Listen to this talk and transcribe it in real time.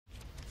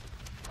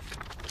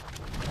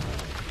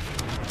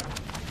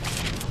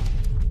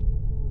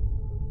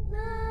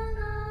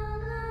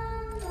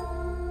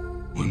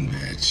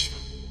bitch.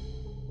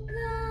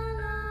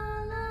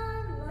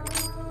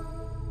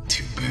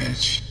 Too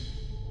bitch.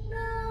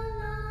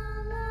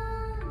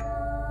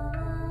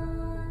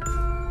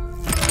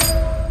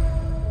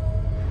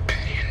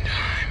 Penny and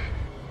dime.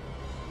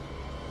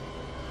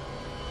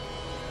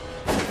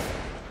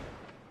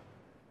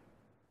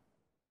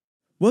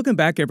 Welcome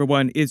back,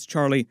 everyone. It's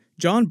Charlie.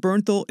 Jon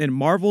Bernthal and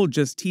Marvel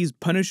just teased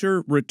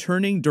Punisher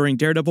returning during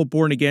Daredevil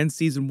Born Again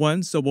Season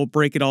 1, so we'll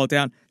break it all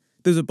down.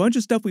 There's a bunch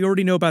of stuff we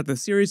already know about the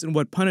series and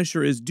what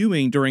Punisher is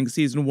doing during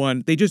Season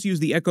 1. They just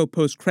used the Echo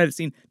post-credit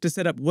scene to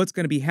set up what's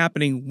going to be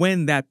happening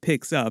when that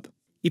picks up.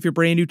 If you're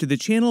brand new to the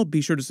channel,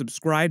 be sure to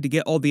subscribe to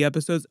get all the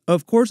episodes.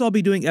 Of course, I'll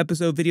be doing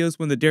episode videos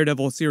when the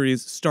Daredevil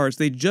series starts.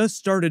 They just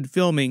started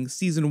filming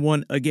Season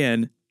 1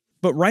 again.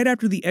 But right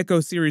after the Echo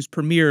series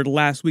premiered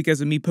last week as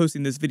of me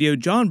posting this video,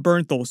 Jon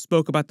Bernthal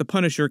spoke about the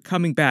Punisher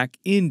coming back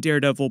in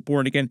Daredevil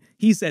Born Again.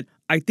 He said,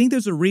 "I think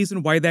there's a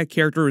reason why that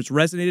character has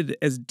resonated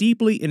as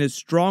deeply and as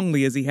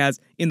strongly as he has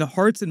in the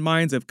hearts and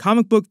minds of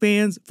comic book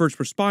fans, first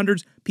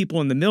responders,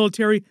 people in the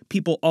military,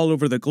 people all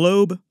over the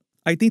globe.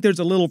 I think there's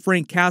a little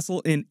Frank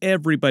Castle in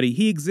everybody.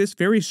 He exists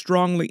very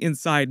strongly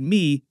inside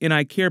me, and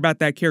I care about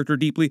that character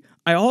deeply.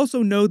 I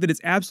also know that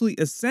it's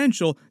absolutely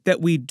essential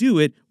that we do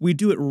it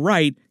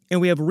right, and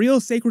we have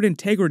real sacred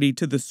integrity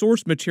to the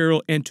source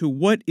material and to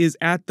what is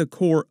at the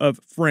core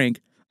of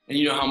Frank." And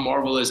you know how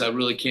Marvel is, I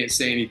really can't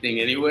say anything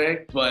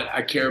anyway, but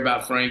I care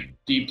about Frank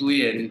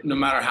deeply, and no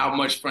matter how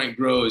much Frank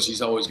grows,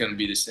 he's always going to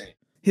be the same.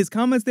 His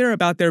comments there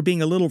about there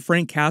being a little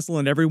Frank Castle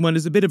in everyone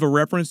is a bit of a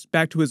reference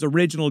back to his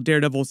original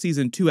Daredevil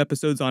Season 2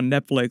 episodes on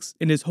Netflix,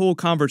 and his whole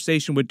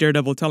conversation with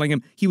Daredevil telling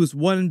him he was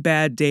one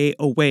bad day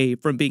away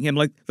from being him.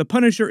 Like, the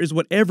Punisher is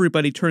what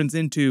everybody turns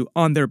into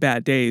on their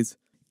bad days.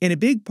 And a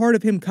big part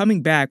of him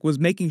coming back was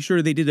making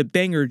sure they did a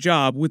banger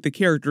job with the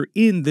character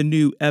in the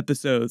new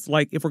episodes.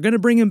 Like, if we're going to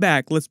bring him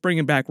back, let's bring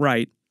him back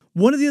right.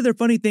 One of the other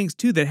funny things,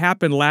 too, that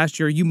happened last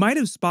year, you might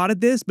have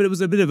spotted this, but it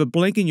was a bit of a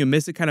blink and you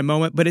miss it kind of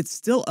moment, but it's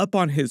still up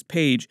on his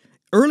page.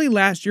 Early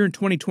last year in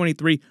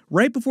 2023,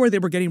 right before they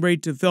were getting ready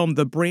to film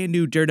the brand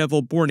new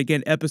Daredevil Born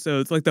Again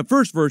episodes, like the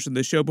first version of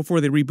the show before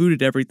they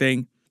rebooted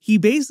everything, he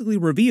basically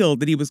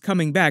revealed that he was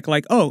coming back,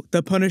 like, oh,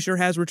 the Punisher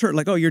has returned,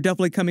 like, oh, you're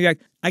definitely coming back.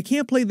 I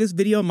can't play this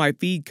video on my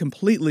feed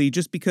completely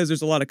just because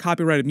there's a lot of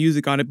copyrighted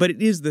music on it, but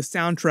it is the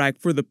soundtrack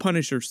for the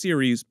Punisher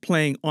series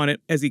playing on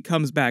it as he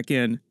comes back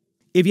in.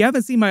 If you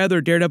haven't seen my other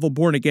Daredevil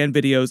Born Again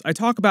videos, I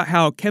talk about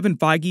how Kevin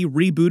Foggy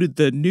rebooted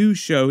the new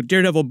show,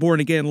 Daredevil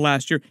Born Again,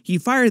 last year. He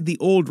fired the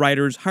old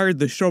writers, hired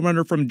the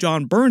showrunner from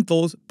Jon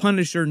Bernthal's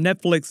Punisher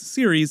Netflix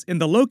series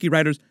and the Loki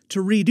writers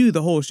to redo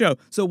the whole show.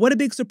 So what a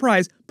big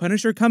surprise,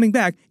 Punisher coming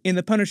back and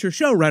the Punisher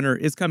showrunner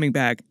is coming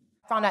back.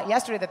 Found out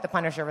yesterday that the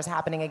Punisher was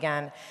happening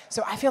again.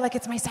 So I feel like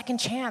it's my second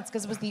chance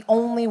because it was the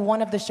only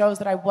one of the shows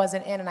that I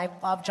wasn't in, and I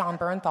love Jon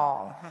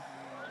Bernthal.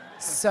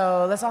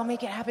 So let's all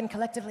make it happen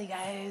collectively,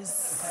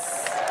 guys.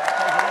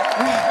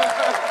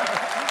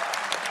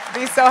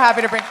 Be so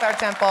happy to bring Claire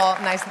Temple,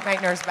 nice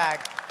night nurse,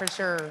 back, for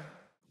sure.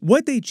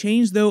 What they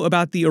changed, though,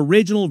 about the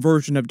original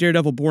version of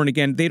Daredevil Born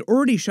Again, they'd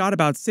already shot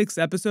about 6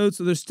 episodes,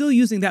 so they're still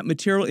using that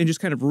material and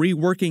just kind of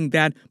reworking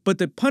that, but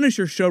the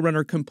Punisher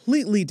showrunner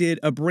completely did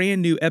a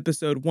brand new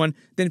episode 1,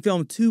 then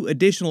filmed 2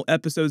 additional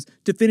episodes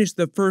to finish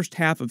the first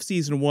half of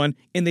Season 1,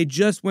 and they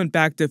just went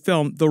back to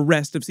film the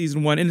rest of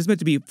Season 1, and it's meant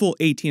to be a full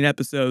 18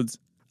 episodes.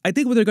 I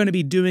think what they're going to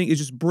be doing is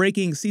just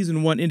breaking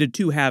Season 1 into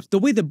 2 halves, the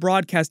way the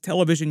broadcast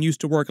television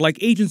used to work,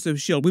 like Agents of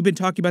S.H.I.E.L.D. We've been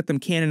talking about them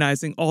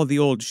canonizing all the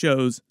old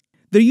shows.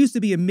 There used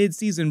to be a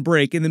mid-season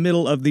break in the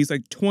middle of these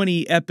like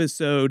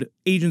 20-episode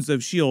Agents of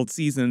S.H.I.E.L.D.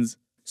 seasons.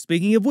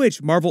 Speaking of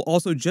which, Marvel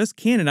also just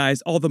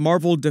canonized all the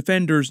Marvel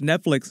Defenders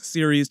Netflix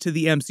series to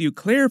the MCU,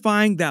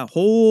 clarifying that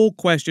whole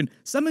question.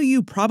 Some of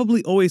you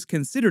probably always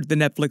considered the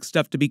Netflix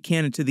stuff to be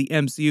canon to the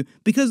MCU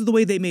because of the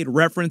way they made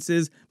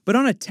references, but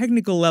on a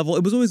technical level,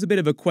 it was always a bit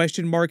of a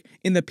question mark,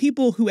 and the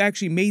people who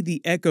actually made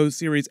the Echo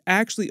series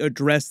actually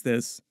addressed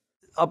this.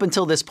 Up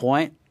until this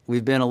point,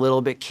 we've been a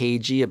little bit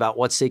cagey about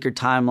what's sacred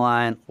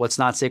timeline, what's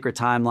not sacred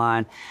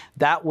timeline.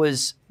 That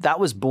was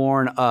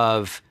born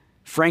of,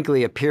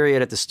 frankly, a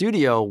period at the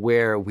studio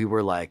where we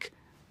were like,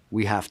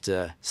 we have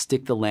to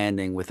stick the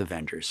landing with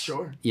Avengers.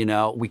 Sure. You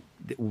know,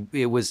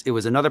 it was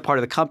another part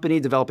of the company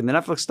developing the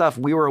Netflix stuff.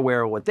 We were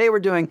aware of what they were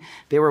doing.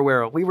 They were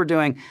aware of what we were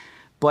doing.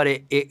 But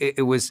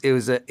it was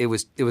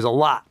a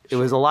lot. It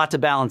was a lot to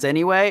balance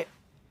anyway.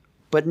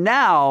 But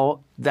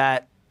now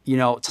that, you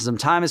know, some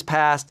time has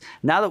passed,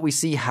 now that we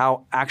see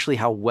how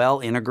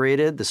well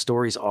integrated the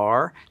stories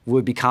are, we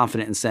would be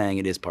confident in saying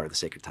it is part of the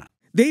sacred time.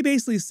 They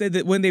basically said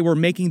that when they were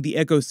making the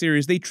Echo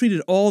series, they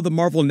treated all the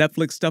Marvel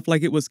Netflix stuff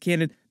like it was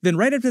canon. Then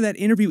right after that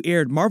interview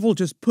aired, Marvel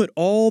just put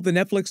all the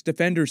Netflix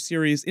Defenders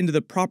series into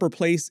the proper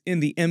place in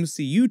the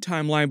MCU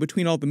timeline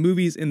between all the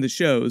movies and the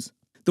shows.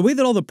 The way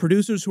that all the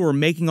producers who are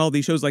making all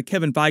these shows, like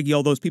Kevin Feige,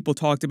 all those people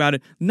talked about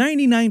it,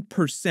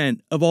 99%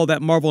 of all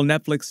that Marvel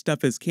Netflix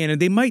stuff is canon.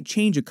 They might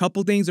change a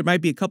couple things. There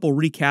might be a couple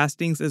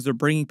recastings as they're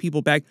bringing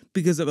people back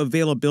because of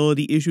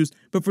availability issues.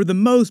 But for the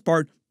most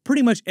part,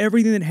 Pretty much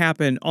everything that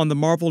happened on the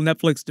Marvel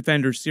Netflix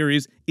Defenders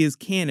series is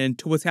canon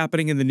to what's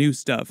happening in the new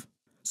stuff.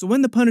 So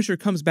when the Punisher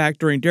comes back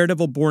during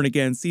Daredevil Born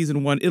Again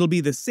Season 1, it'll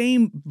be the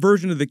same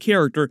version of the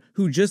character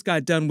who just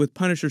got done with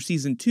Punisher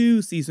Season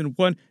 2, Season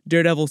 1,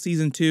 Daredevil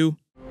Season 2.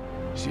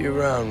 See you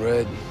around,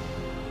 Red.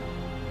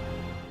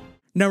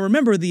 Now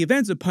remember, the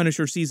events of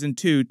Punisher Season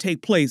 2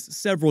 take place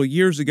several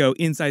years ago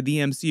inside the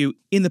MCU.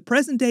 In the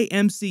present-day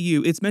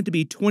MCU, it's meant to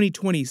be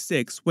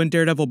 2026 when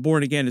Daredevil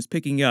Born Again is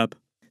picking up.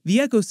 The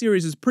Echo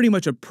series is pretty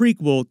much a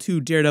prequel to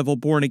Daredevil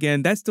Born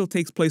Again. That still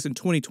takes place in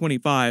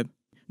 2025.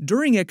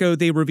 During Echo,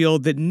 they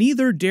revealed that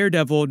neither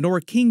Daredevil nor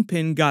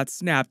Kingpin got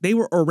snapped. They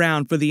were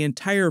around for the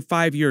entire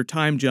 5-year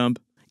time jump.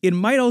 It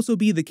might also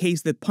be the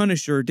case that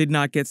Punisher did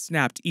not get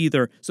snapped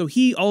either, so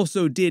he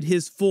also did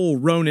his full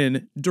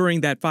Ronin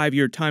during that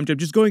 5-year time jump,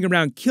 just going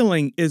around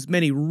killing as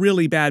many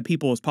really bad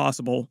people as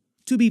possible.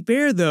 To be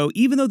fair though,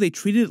 even though they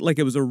treated it like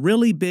it was a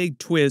really big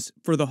twist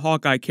for the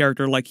Hawkeye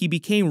character, like he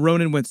became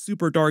Ronin, went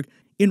super dark,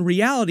 in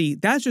reality,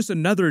 that's just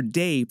another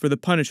day for the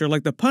Punisher.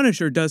 Like the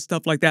Punisher does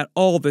stuff like that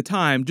all the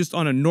time, just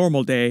on a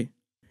normal day.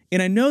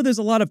 And I know there's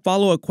a lot of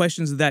follow-up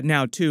questions to that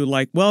now too,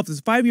 like, well, if this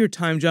 5-year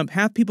time jump,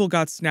 half people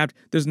got snapped,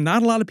 there's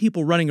not a lot of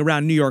people running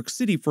around New York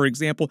City, for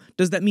example.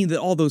 Does that mean that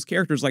all those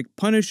characters like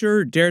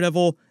Punisher,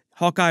 Daredevil,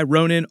 Hawkeye,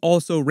 Ronin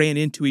also ran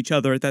into each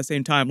other at that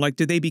same time? Like,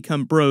 did they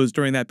become bros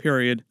during that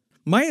period?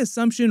 My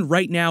assumption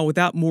right now,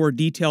 without more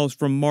details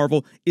from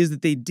Marvel, is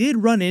that they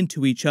did run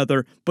into each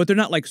other, but they're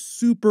not like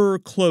super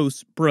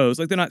close bros.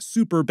 Like they're not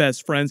super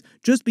best friends,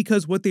 just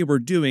because what they were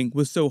doing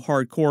was so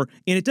hardcore.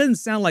 And it doesn't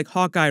sound like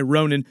Hawkeye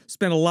Ronin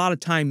spent a lot of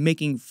time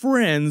making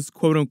friends,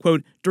 quote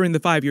unquote, during the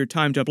 5-year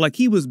time jump. Like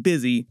he was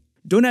busy.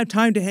 Don't have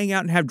time to hang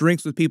out and have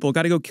drinks with people.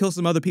 Got to go kill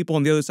some other people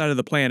on the other side of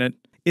the planet.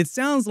 It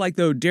sounds like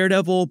though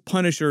Daredevil,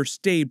 Punisher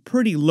stayed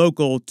pretty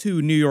local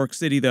to New York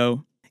City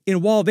though.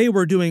 And while they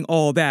were doing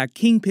all that,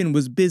 Kingpin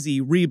was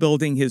busy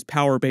rebuilding his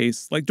power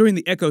base. Like during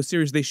the Echo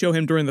series, they show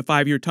him during the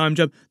 5-year time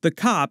jump. The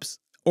cops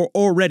are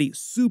already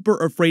super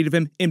afraid of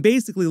him and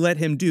basically let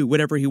him do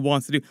whatever he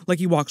wants to do. Like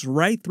he walks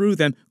right through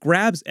them,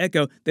 grabs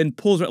Echo, then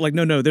pulls her like,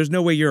 no, there's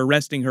no way you're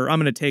arresting her. I'm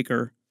going to take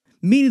her.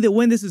 Meaning that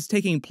when this is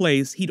taking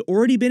place, he'd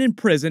already been in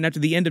prison after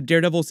the end of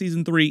Daredevil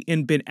Season 3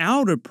 and been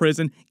out of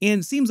prison,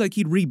 and seems like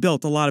he'd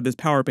rebuilt a lot of his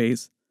power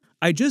base.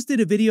 I just did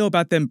a video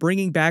about them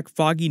bringing back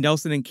Foggy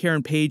Nelson and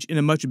Karen Page in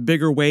a much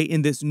bigger way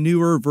in this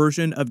newer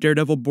version of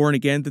Daredevil Born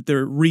Again that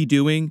they're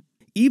redoing.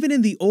 Even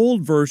in the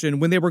old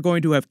version, when they were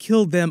going to have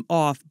killed them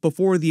off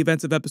before the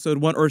events of Episode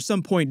 1, or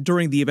some point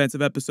during the events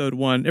of Episode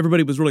 1,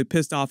 everybody was really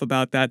pissed off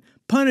about that.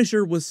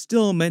 Punisher was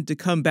still meant to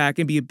come back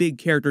and be a big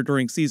character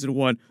during Season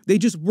 1. They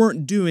just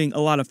weren't doing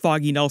a lot of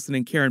Foggy Nelson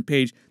and Karen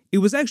Page. It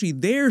was actually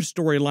their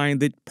storyline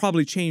that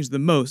probably changed the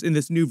most in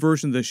this new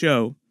version of the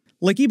show.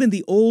 Like even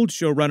the old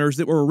showrunners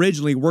that were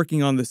originally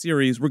working on the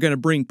series were going to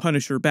bring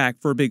Punisher back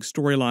for a big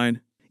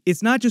storyline.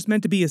 It's not just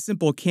meant to be a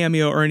simple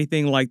cameo or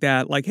anything like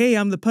that, like, hey,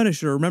 I'm the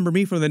Punisher, remember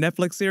me from the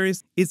Netflix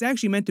series? It's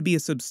actually meant to be a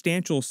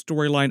substantial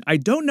storyline. I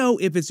don't know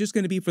if it's just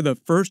going to be for the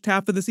first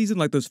half of the season,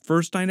 like those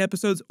first 9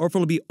 episodes, or if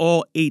it'll be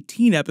all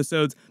 18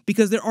 episodes,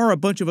 because there are a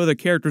bunch of other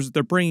characters that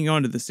they're bringing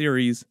onto the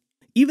series.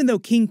 Even though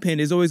Kingpin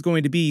is always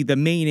going to be the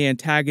main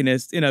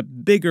antagonist in a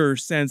bigger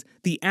sense,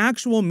 the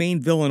actual main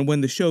villain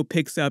when the show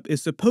picks up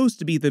is supposed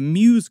to be the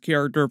Muse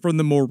character from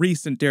the more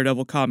recent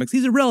Daredevil comics.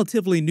 He's a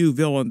relatively new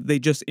villain that they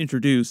just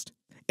introduced.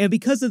 And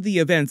because of the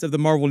events of the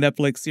Marvel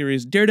Netflix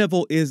series,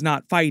 Daredevil is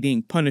not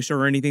fighting Punisher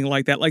or anything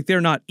like that, like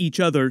they're not each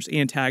other's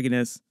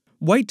antagonists.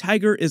 White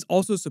Tiger is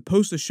also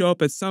supposed to show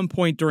up at some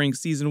point during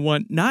Season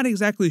 1, not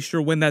exactly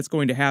sure when that's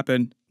going to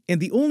happen. And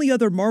the only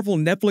other Marvel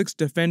Netflix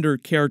Defender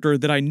character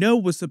that I know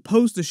was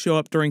supposed to show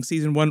up during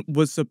Season 1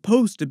 was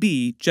supposed to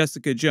be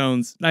Jessica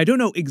Jones. Now, I don't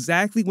know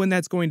exactly when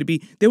that's going to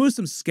be. There was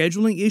some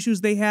scheduling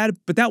issues they had,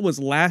 but that was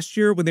last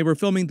year when they were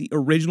filming the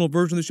original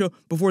version of the show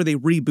before they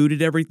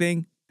rebooted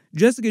everything.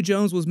 Jessica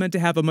Jones was meant to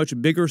have a much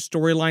bigger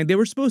storyline. They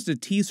were supposed to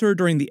tease her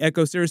during the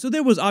Echo series, so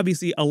there was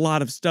obviously a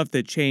lot of stuff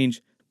that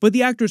changed. But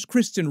the actress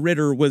Kristen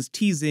Ritter was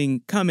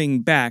teasing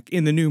coming back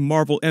in the new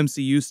Marvel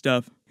MCU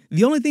stuff.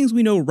 The only things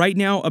we know right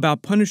now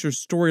about Punisher's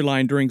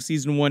storyline during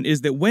Season 1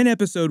 is that when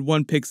Episode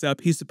 1 picks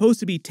up, he's supposed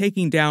to be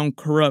taking down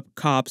corrupt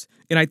cops,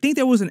 and I think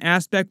there was an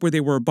aspect where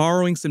they were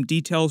borrowing some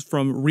details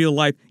from real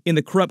life, and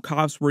the corrupt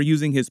cops were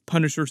using his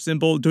Punisher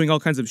symbol, doing all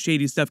kinds of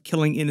shady stuff,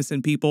 killing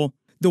innocent people.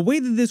 The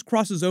way that this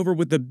crosses over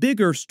with the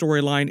bigger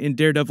storyline in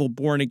Daredevil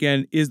Born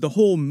Again is the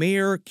whole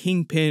mayor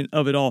Kingpin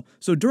of it all.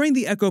 So during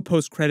the Echo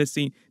post-credit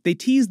scene, they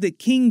tease that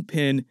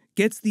Kingpin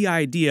gets the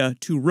idea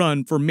to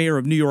run for mayor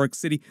of New York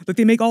City. Like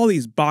they make all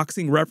these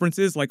boxing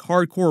references, like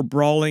hardcore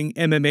brawling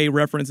MMA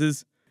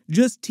references,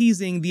 just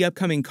teasing the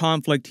upcoming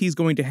conflict he's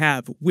going to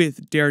have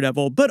with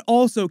Daredevil. But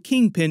also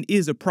Kingpin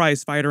is a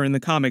prize fighter in the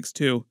comics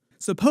too.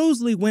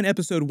 Supposedly, when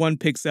Episode 1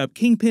 picks up,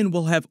 Kingpin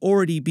will have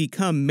already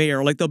become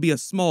mayor, like there'll be a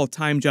small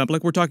time jump,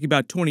 like we're talking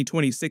about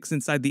 2026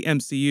 inside the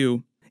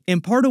MCU.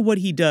 And part of what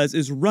he does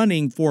is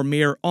running for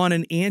mayor on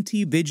an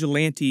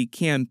anti-vigilante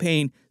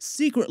campaign,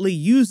 secretly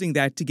using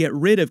that to get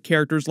rid of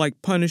characters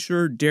like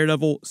Punisher,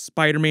 Daredevil,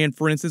 Spider-Man.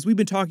 For instance, we've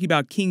been talking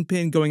about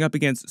Kingpin going up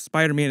against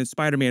Spider-Man in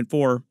Spider-Man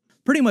 4.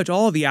 Pretty much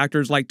all of the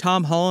actors like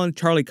Tom Holland,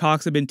 Charlie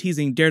Cox have been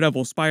teasing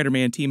Daredevil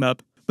Spider-Man team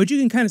up. But you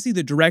can kind of see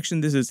the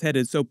direction this is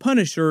headed. So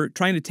Punisher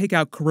trying to take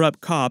out corrupt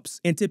cops,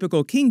 and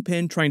typical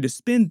Kingpin trying to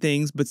spin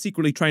things but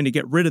secretly trying to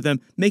get rid of them,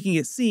 making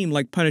it seem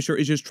like Punisher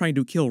is just trying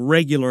to kill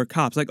regular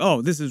cops. Like,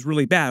 oh, this is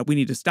really bad. We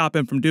need to stop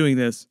him from doing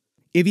this.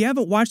 If you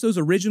haven't watched those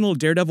original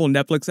Daredevil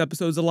Netflix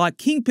episodes a lot,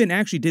 Kingpin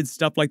actually did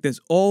stuff like this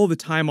all the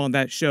time on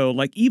that show.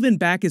 Like even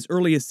back as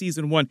early as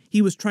season 1,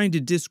 he was trying to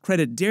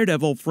discredit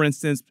Daredevil, for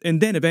instance,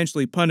 and then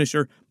eventually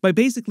Punisher, by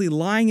basically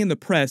lying in the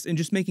press and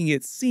just making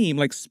it seem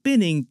like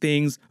spinning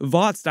things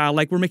Vought style,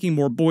 like we're making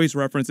more boys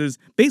references,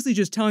 basically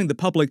just telling the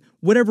public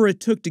whatever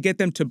it took to get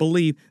them to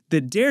believe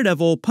that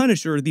Daredevil,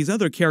 Punisher, these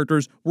other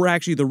characters were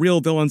actually the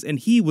real villains and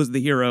he was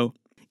the hero.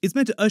 It's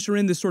meant to usher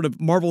in this sort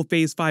of Marvel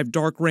Phase 5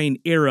 Dark Reign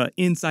era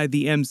inside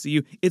the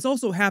MCU. It's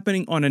also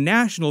happening on a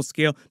national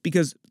scale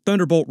because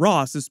Thunderbolt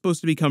Ross is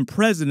supposed to become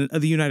president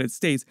of the United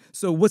States.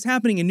 So what's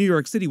happening in New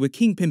York City with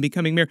Kingpin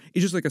becoming mayor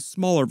is just like a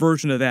smaller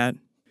version of that.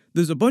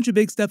 There's a bunch of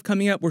big stuff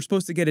coming up. We're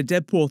supposed to get a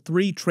Deadpool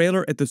 3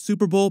 trailer at the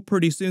Super Bowl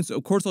pretty soon, so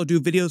of course I'll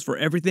do videos for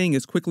everything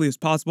as quickly as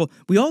possible.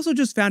 We also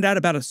just found out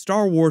about a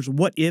Star Wars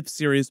What If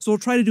series, so I'll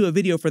try to do a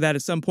video for that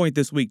at some point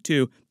this week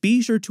too.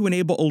 Be sure to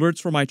enable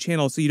alerts for my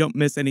channel so you don't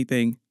miss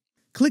anything.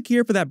 Click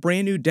here for that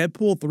brand new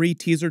Deadpool 3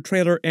 teaser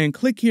trailer, and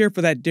click here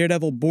for that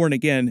Daredevil Born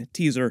Again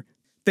teaser.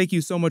 Thank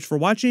you so much for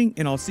watching,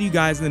 and I'll see you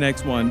guys in the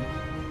next one.